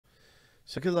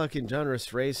So good luck in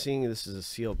Donruss Racing. This is a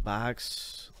sealed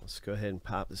box. Let's go ahead and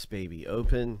pop this baby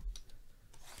open.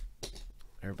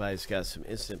 Everybody's got some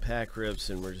instant pack rips,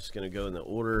 and we're just going to go in the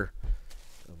order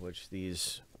of which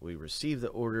these we receive the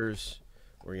orders.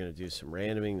 We're going to do some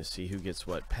randoming to see who gets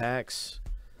what packs.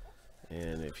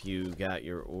 And if you got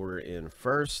your order in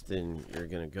first, then you're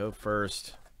going to go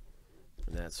first.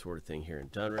 And that sort of thing here in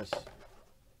Donruss.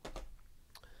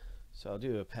 So I'll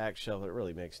do a pack shuffle. It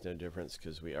really makes no difference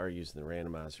because we are using the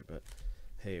randomizer. But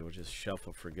hey, we'll just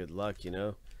shuffle for good luck, you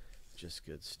know. Just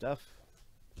good stuff.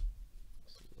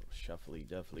 So a little shuffly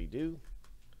duffly do.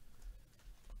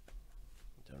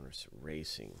 Donruss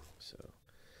Racing. So,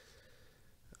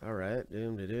 all right,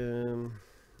 doom.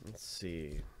 Let's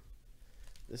see.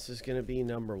 This is going to be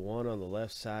number 1 on the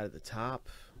left side at the top.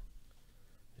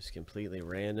 Just completely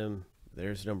random.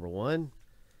 There's number 1.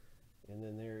 And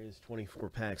then there is 24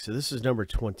 packs. So this is number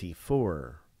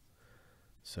 24.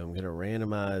 So I'm going to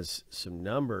randomize some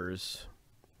numbers.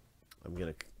 I'm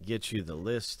going to get you the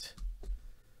list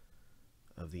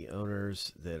of the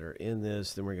owners that are in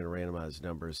this. Then we're going to randomize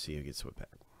numbers, see who gets what pack.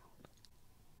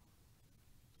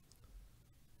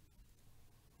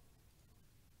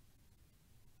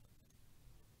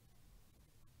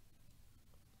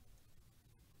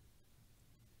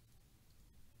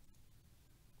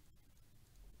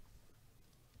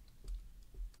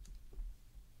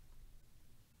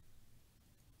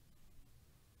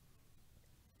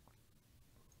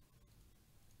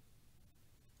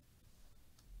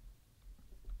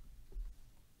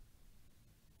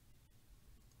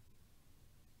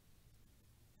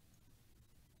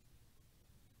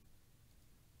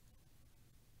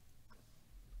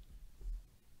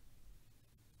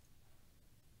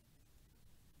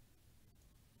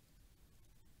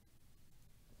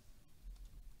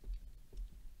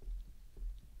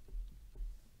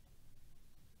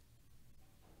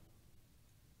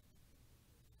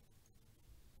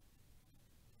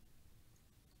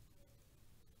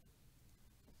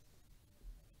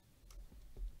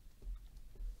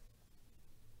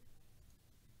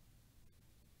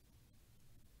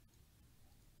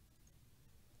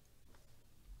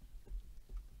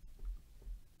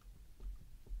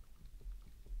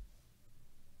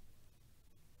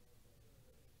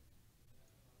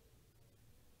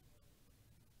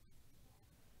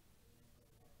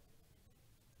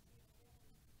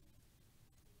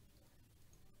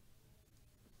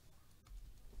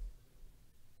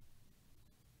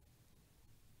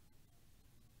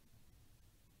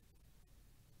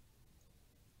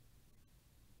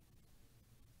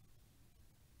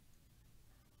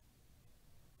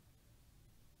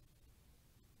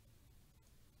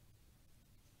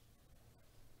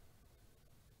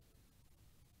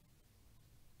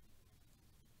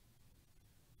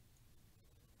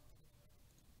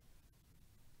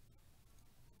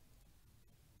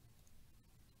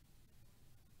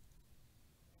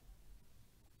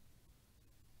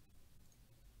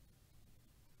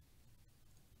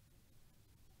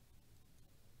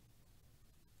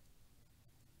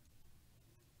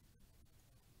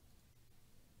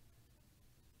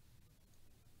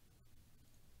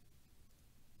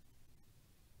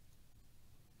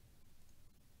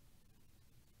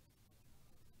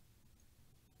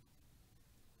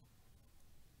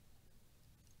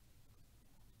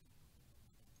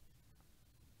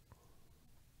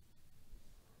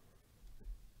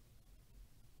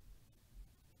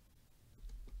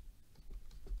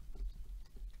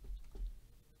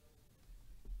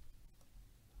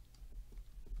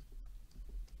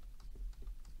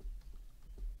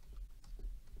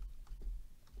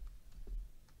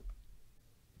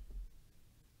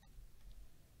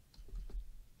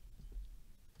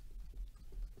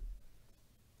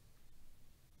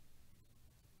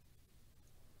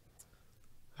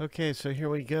 Okay, so here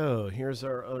we go. Here's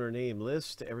our owner name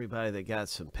list. Everybody that got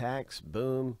some packs,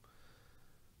 boom,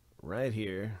 right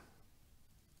here.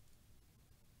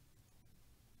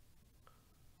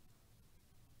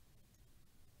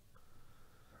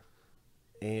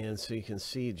 And so you can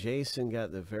see Jason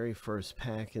got the very first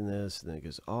pack in this, and then it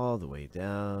goes all the way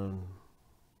down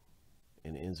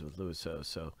and ends with Louis.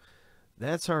 So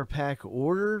that's our pack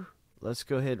order. Let's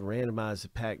go ahead and randomize the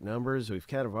pack numbers. We've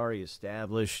kind of already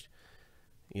established,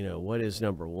 you know, what is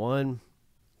number 1,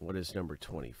 what is number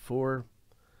 24.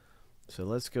 So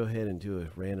let's go ahead and do a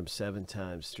random 7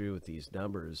 times through with these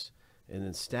numbers and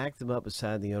then stack them up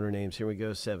beside the owner names. Here we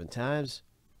go, 7 times.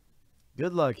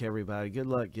 Good luck, everybody. Good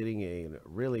luck getting a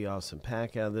really awesome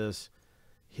pack out of this.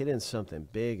 Hitting something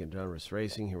big in Donruss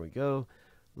Racing. Here we go.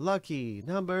 Lucky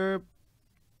number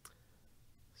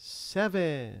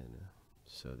 7.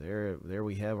 So there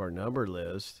we have our number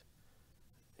list.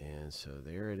 And And so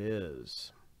there it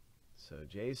is. So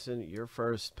Jason, your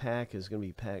first pack is going to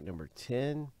be pack number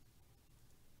 10.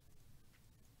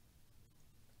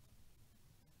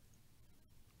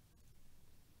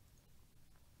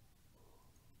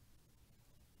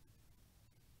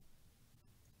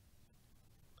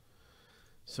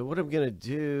 So what I'm going to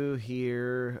do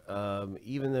here,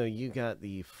 even though you got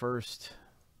the first,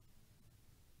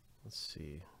 let's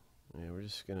see, we're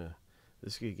just going to,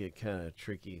 this could get kind of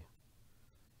tricky.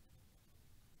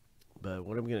 But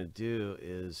what I'm going to do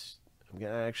is I'm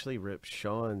going to actually rip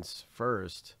Sean's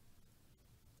first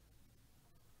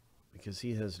because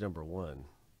he has number 1.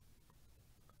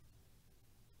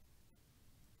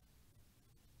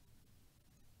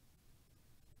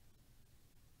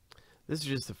 This is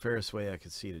just the fairest way I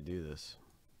could see to do this.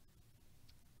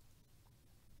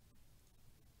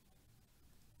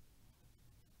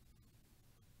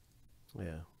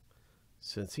 Yeah.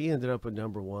 Since he ended up with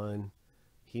number 1,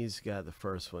 he's got the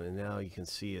first one. And now you can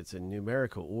see it's in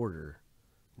numerical order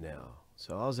now.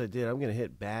 So all I did, I'm going to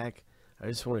hit back. I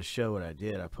just want to show what I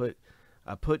did. I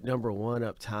put number 1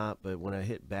 up top, but when I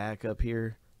hit back up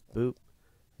here, boop,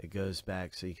 it goes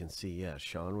back so you can see, yeah,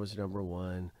 Sean was number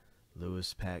 1.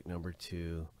 Lewis pack number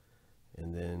 2,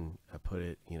 and then I put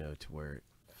it, to where it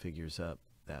figures up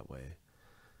that way.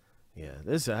 Yeah,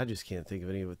 this I just can't think of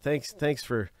any. But thanks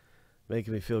for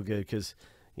making me feel good, because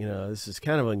this is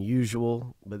kind of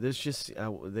unusual. But this just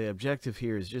the objective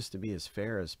here is just to be as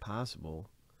fair as possible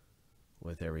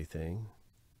with everything,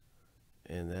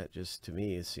 and that just to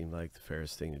me it seemed like the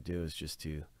fairest thing to do is just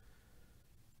to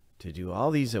do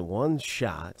all these in one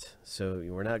shot, so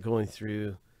we're not going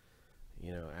through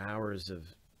hours of,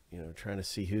 trying to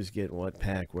see who's getting what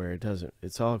pack where. It doesn't,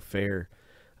 it's all fair.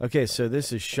 Okay, so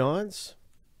this is Sean's.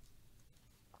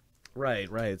 Right,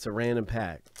 it's a random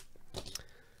pack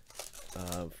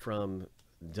from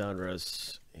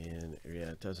Donruss, and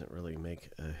yeah, it doesn't really make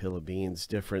a hill of beans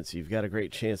difference. You've got a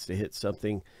great chance to hit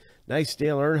something. Nice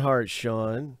Dale Earnhardt,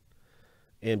 Sean.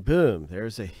 And boom,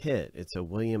 there's a hit. It's a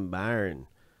William Byron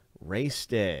Race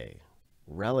Day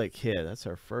relic hit. That's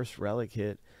our first relic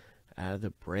hit out of the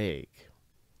break.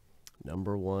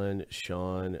 Number 1,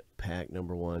 Sean, pack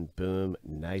number 1. Boom,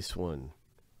 nice one.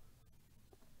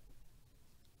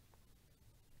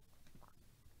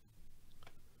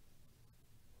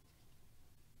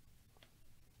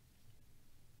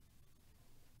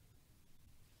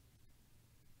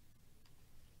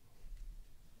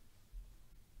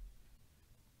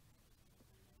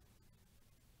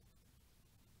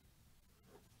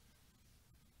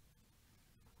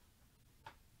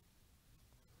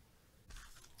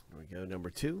 There we go, number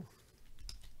 2.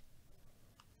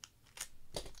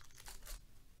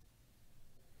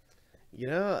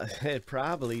 It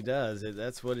probably does.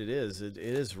 That's what it is. It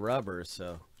is rubber,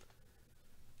 so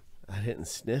I didn't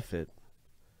sniff it.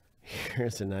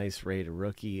 Here's a nice rated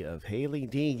rookie of Haley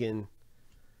Deegan.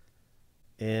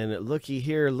 And looky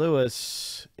here,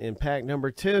 Lewis in pack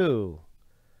number 2.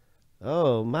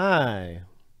 Oh, my.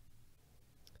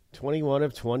 21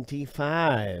 of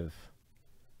 25.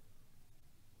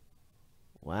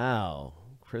 Wow.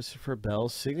 Christopher Bell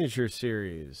Signature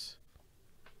Series.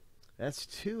 That's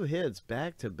 2 hits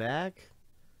back to back.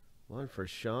 One for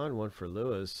Sean, one for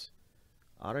Lewis.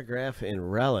 Autograph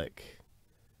and relic.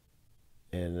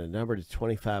 And the number to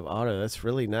 25 auto. That's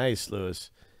really nice,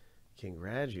 Lewis.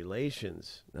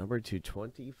 Congratulations. Number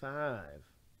 225.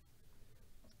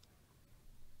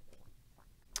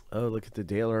 Oh, look at the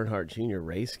Dale Earnhardt Jr.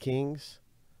 Race Kings.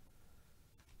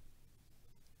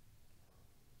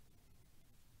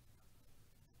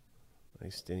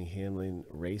 Nice Denny Hamlin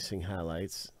racing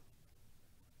highlights.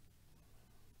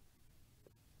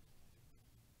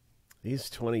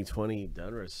 These 2020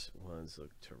 Donruss ones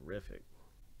look terrific.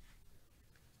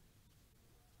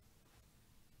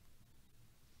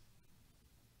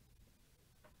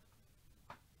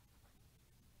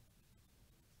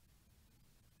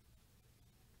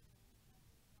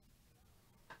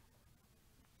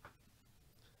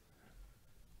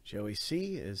 Joey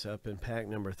C is up in pack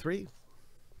number 3.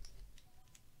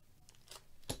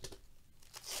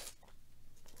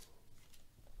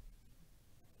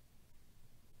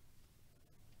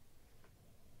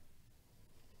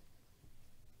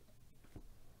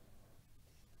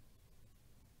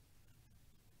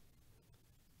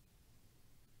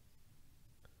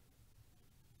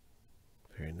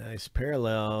 Very nice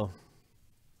parallel.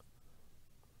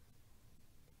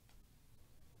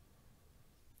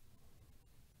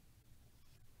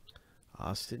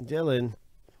 Austin Dillon.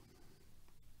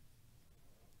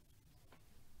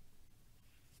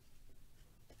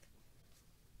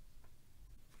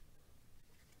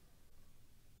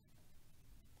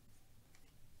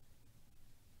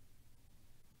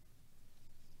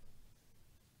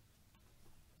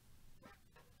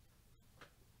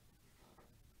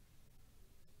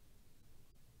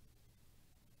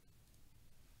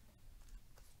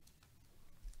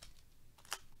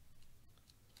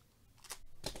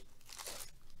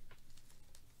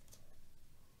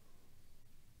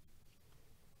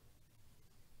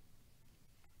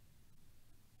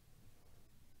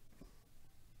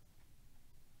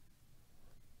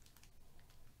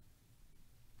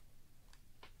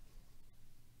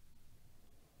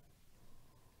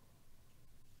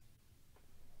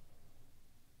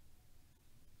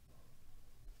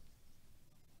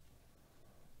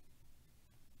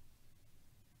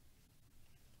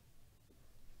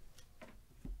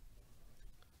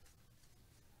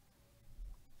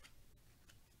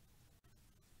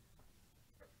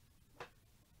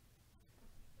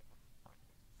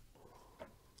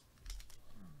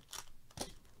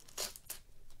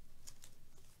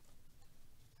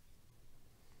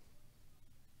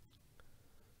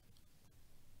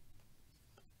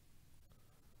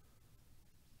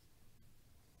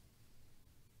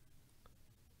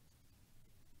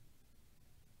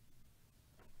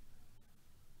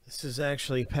 This is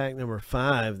actually pack number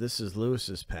 5. This is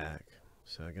Lewis's pack.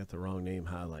 So I got the wrong name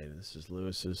highlighted. This is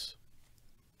Lewis's.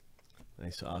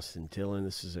 Nice Austin Dillon.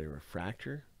 This is a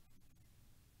refractor.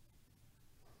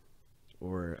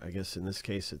 Or I guess in this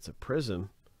case it's a prism.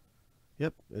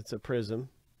 Yep, it's a prism.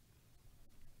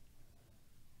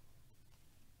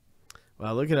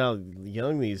 Wow, look at how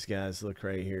young these guys look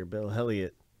right here. Bill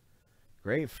Elliott.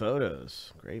 Great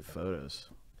photos. Great photos.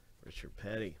 Richard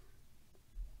Petty.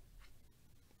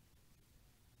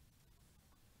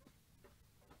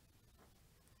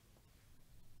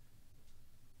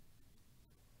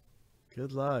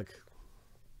 Good luck.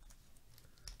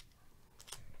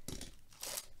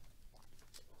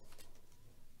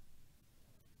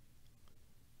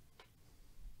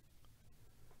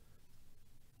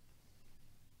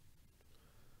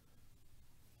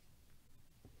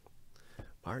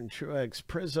 Martin Truex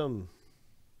Prism.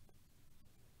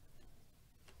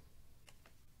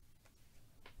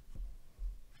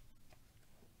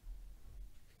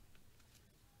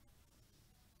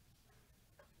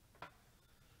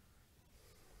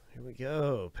 Here we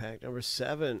go. Pack number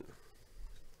 7.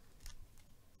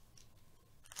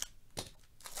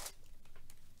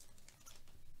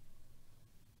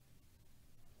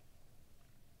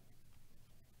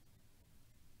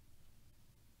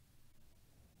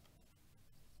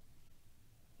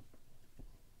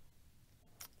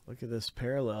 Look at this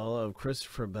parallel of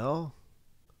Christopher Bell.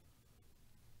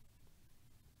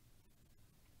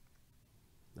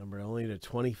 Number only to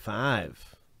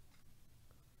 25.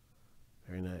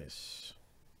 Very nice.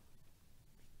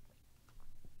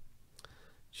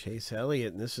 Chase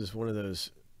Elliott, and this is one of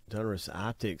those Donruss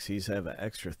optics. These have an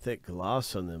extra thick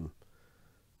gloss on them.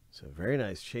 So very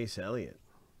nice Chase Elliott.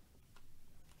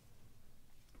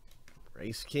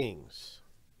 Race Kings.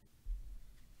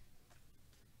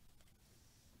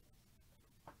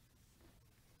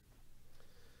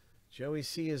 Joey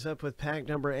C is up with pack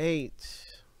number 8.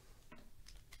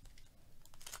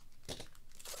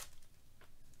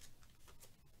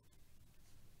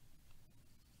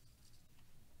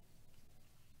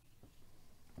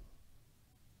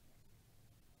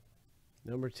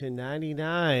 Number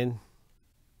 1099.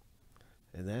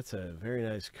 And that's a very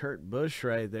nice Kurt Busch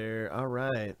right there. All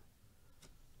right.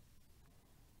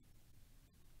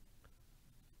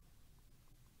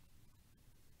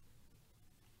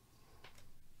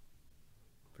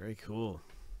 Very cool.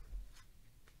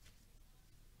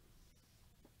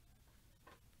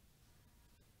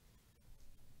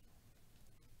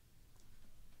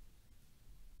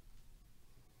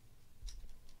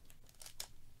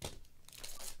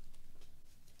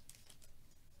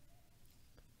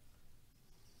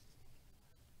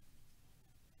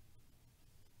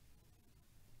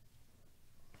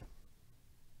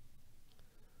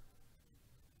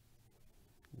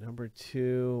 Number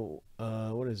 2,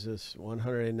 what is this?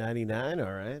 199.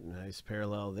 All right, nice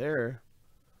parallel there.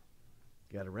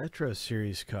 Got a retro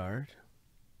series card.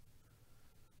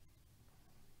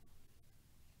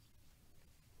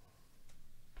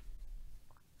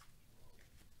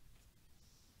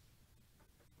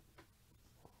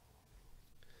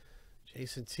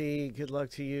 Jason T, good luck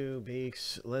to you,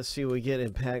 Beaks. Let's see what we get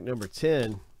in pack number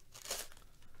 10.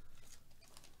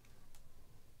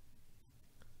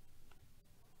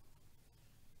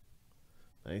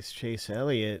 Nice Chase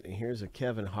Elliott. And here's a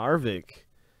Kevin Harvick.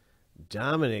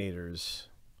 Dominators.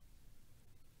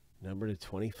 Number to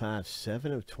 25.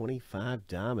 7 of 25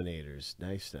 Dominators.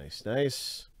 Nice, nice,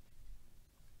 nice.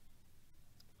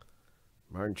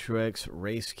 Martin Truex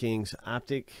Race Kings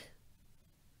Optic.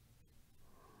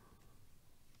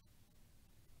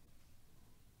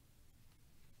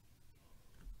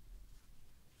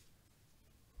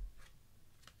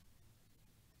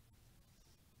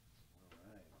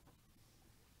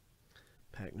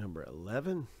 Pack number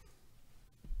 11.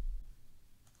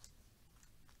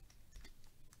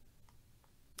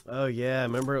 Oh, yeah.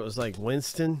 Remember it was like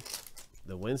Winston?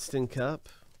 The Winston Cup?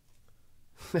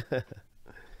 Yeah,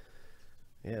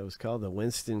 it was called the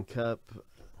Winston Cup.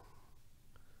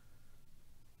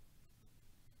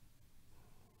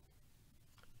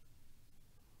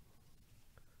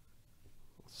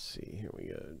 Let's see. Here we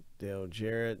go. Dale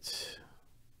Jarrett.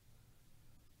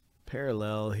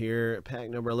 Parallel here. Pack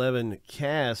number 11.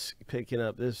 Cass picking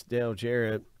up this Dale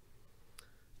Jarrett.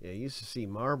 Yeah, you used to see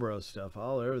Marlboro stuff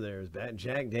all over there. Is that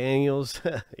Jack Daniels?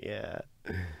 Yeah.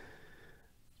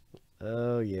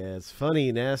 Oh, yeah. It's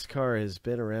funny. NASCAR has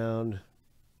been around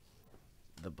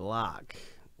the block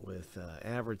with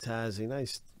advertising.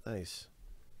 Nice, nice.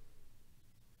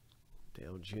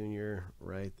 Dale Jr.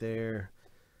 right there.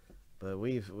 But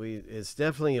it's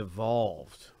definitely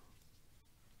evolved.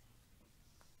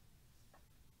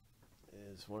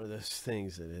 is one of those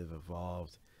things that have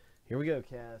evolved. Here we go,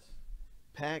 Cass.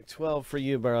 Pack 12 for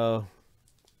you, bro.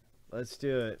 Let's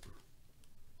do it.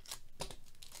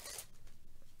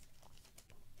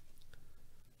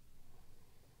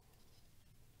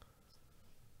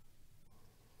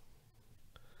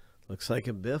 Looks like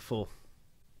a biffle.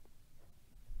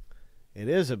 It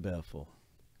is a biffle.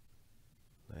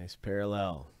 Nice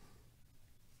parallel.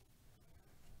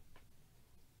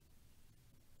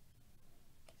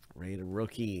 Rated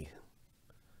rookie.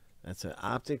 That's an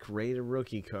optic rated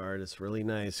rookie card. It's really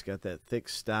nice. Got that thick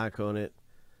stock on it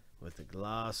with the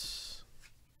gloss.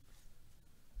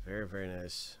 Very, very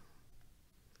nice.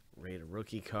 Rated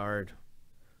rookie card.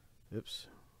 Oops.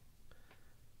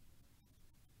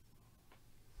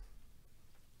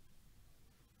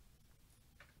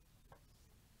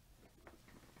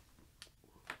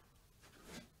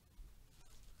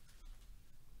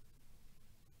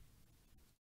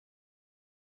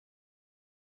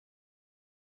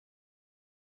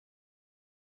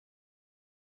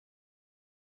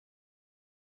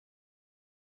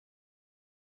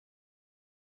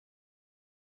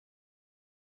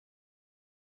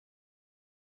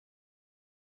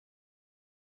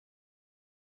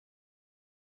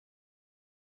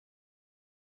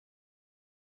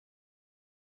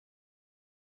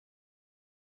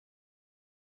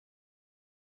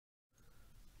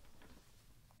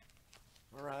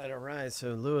 All right.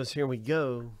 So, Lewis, here we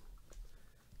go.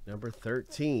 Number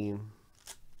 13.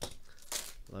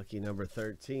 Lucky number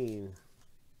 13.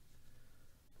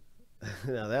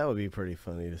 Now, that would be pretty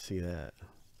funny to see that.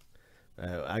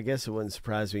 I guess it wouldn't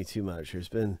surprise me too much. There's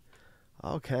been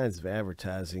all kinds of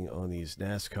advertising on these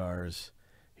NASCARs.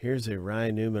 Here's a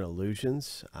Ryan Newman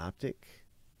Illusions optic.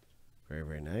 Very,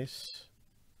 very nice.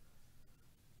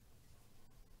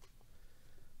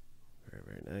 Very,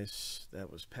 very nice.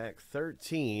 That was pack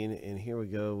 13, and here we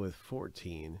go with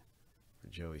 14 for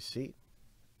Joey C.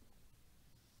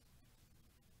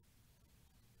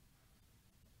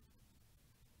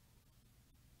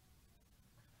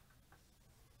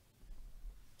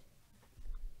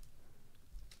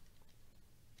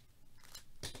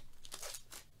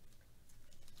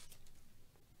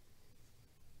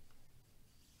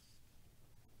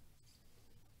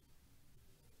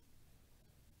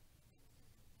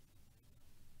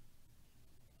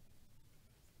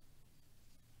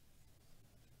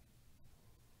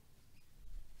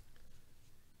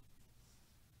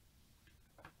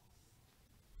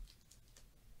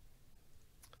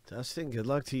 Dustin, good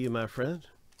luck to you, my friend.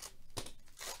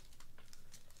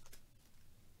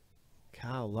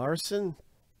 Kyle Larson.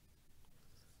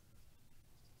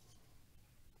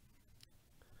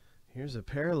 Here's a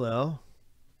parallel.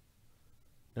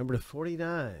 Number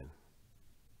 49.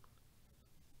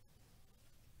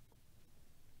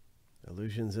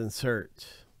 Illusions insert.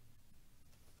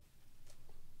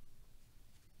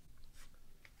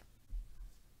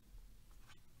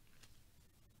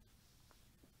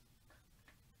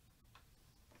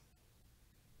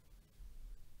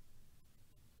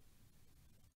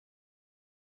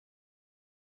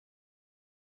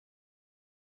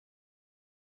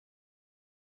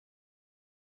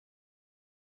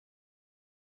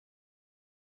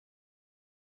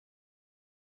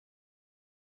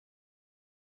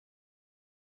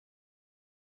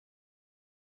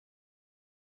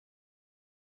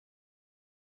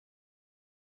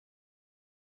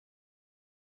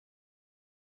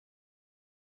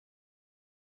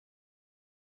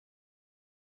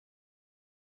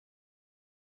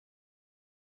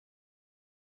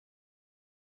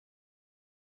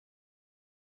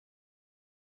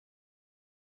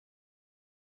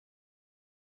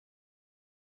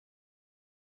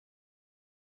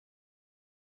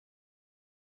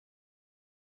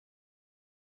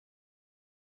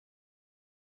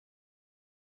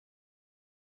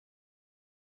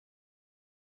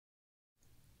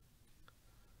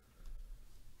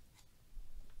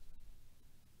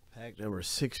 Pack number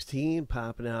 16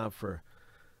 popping out for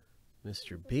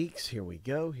Mr. Beeks. Here we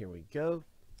go. Here we go.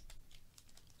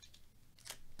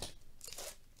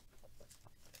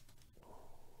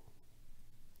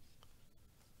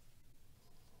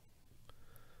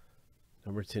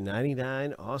 Number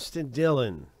 299, Austin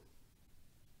Dillon.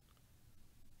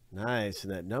 Nice.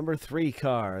 And that number 3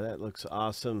 car, that looks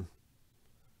awesome.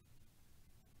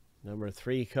 Number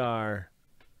 3 car.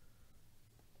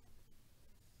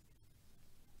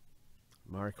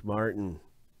 Mark Martin,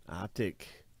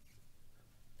 optic.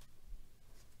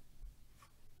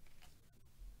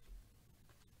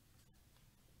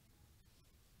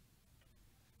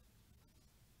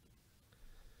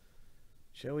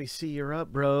 Joey C, you're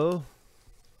up, bro.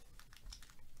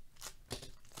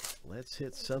 Let's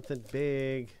hit something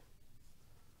big.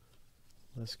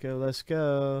 Let's go, let's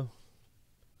go.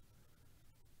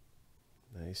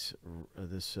 Nice.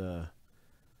 This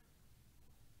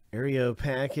Aereo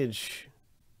package.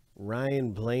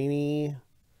 Ryan Blaney.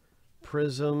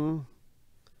 Prism.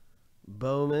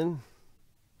 Bowman.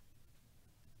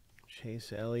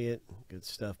 Chase Elliott. Good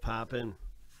stuff popping.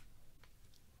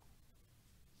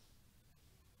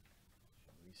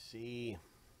 We see.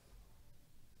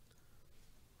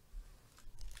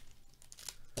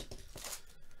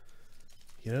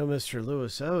 You know, Mr.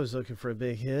 Lewis O is looking for a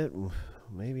big hit.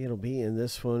 Maybe it'll be in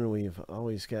this one. We've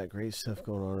always got great stuff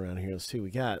going on around here. Let's see. We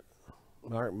got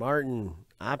Mark Martin,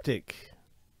 Optic.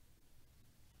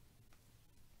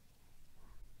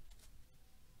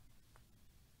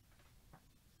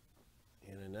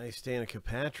 And a nice Danica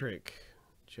Patrick.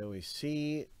 Joey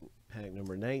C, pack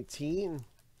number 19.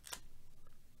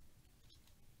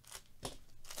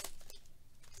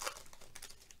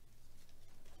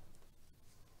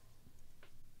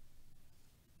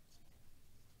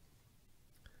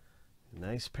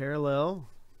 Nice parallel.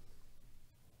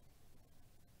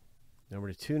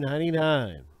 Number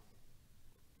 299.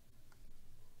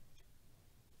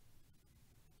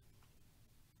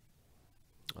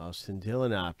 Austin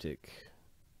Dillon Optic.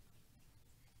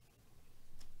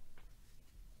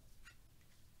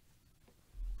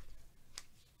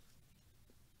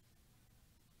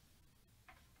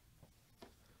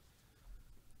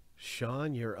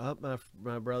 Sean, you're up,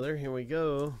 my brother. Here we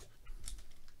go.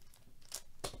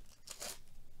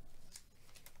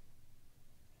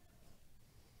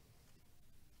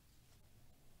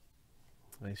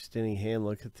 Nice stinny hand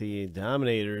look at the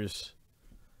Dominators.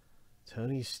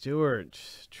 Tony Stewart,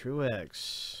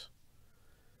 Truex,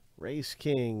 Race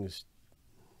Kings.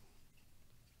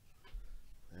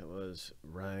 That was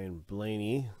Ryan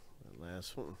Blaney, that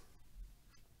last one.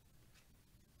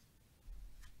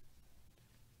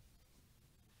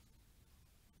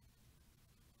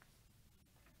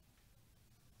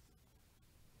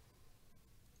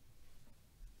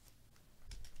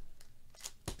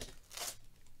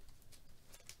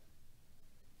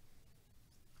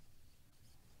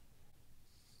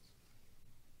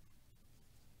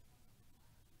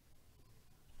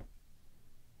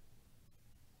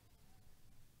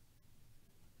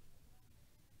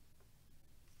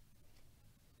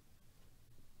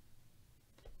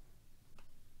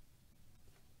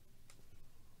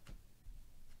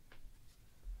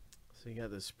 So you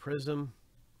got this Prism.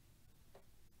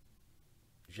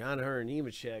 John Hunter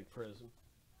Nemechek Prism.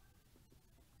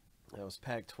 That was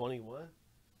pack 21.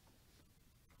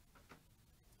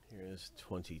 Here is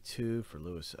 22 for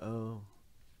Lewis O.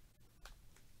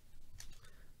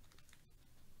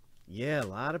 Yeah, a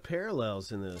lot of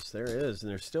parallels in this. There is. And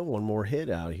there's still one more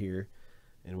hit out here.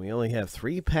 And we only have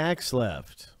 3 packs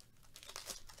left.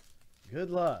 Good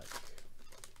luck.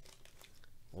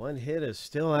 One hit is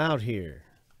still out here.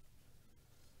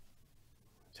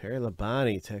 Terry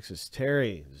Labonte, Texas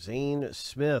Terry. Zane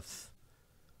Smith.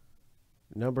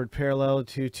 Numbered parallel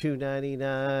to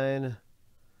 299.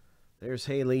 There's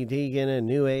Haley Deegan and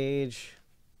New Age.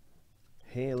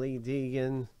 Haley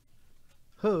Deegan.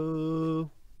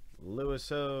 Ho.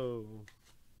 Lewis O.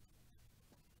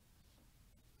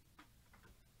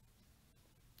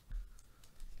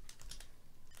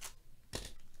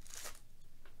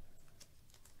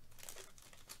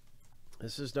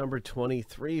 This is number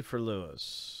 23 for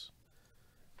Lewis.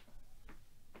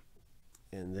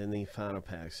 And then the final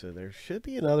pack. So there should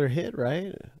be another hit,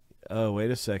 right? Oh,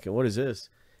 wait a second. What is this?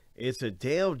 It's a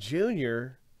Dale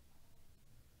Jr.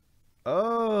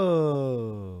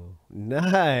 Oh,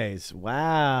 nice.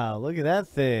 Wow. Look at that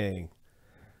thing.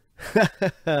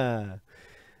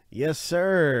 Yes,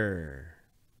 sir.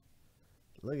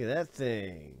 Look at that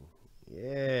thing.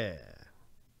 Yeah.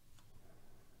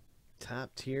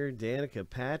 Top tier Danica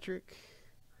Patrick.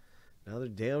 Another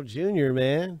Dale Jr.,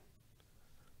 man.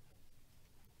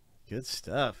 Good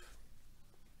stuff.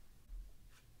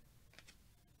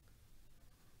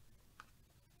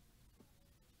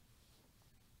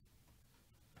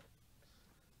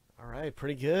 All right,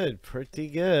 pretty good. Pretty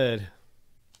good.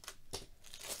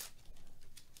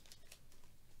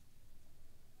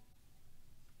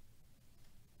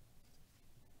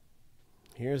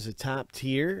 Here's a top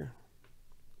tier.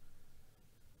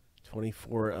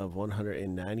 24 of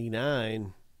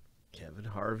 199. Kevin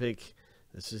Harvick.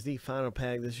 This is the final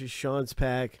pack. This is Sean's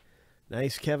pack.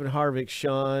 Nice Kevin Harvick,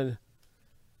 Sean.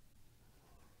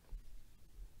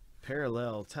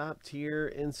 Parallel. Top tier.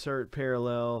 Insert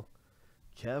parallel.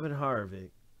 Kevin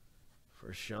Harvick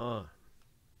for Sean.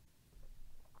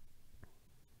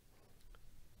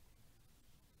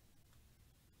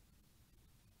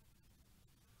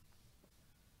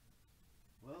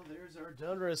 There's our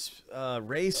Donruss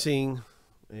racing,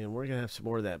 and we're gonna have some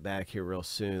more of that back here real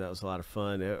soon. That was a lot of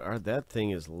fun. That thing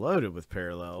is loaded with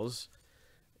parallels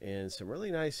and some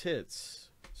really nice hits.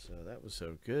 So that was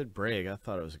a good break. I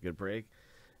thought it was a good break,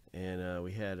 and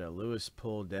we had Lewis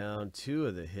pull down 2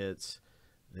 of the hits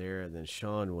there, and then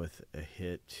Sean with a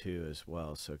hit too as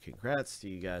well. So congrats to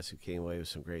you guys who came away with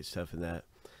some great stuff in that.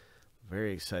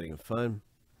 Very exciting and fun.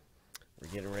 We're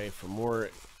getting ready for more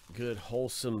good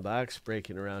wholesome box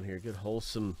breaking around here. Good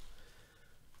wholesome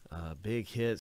big hits.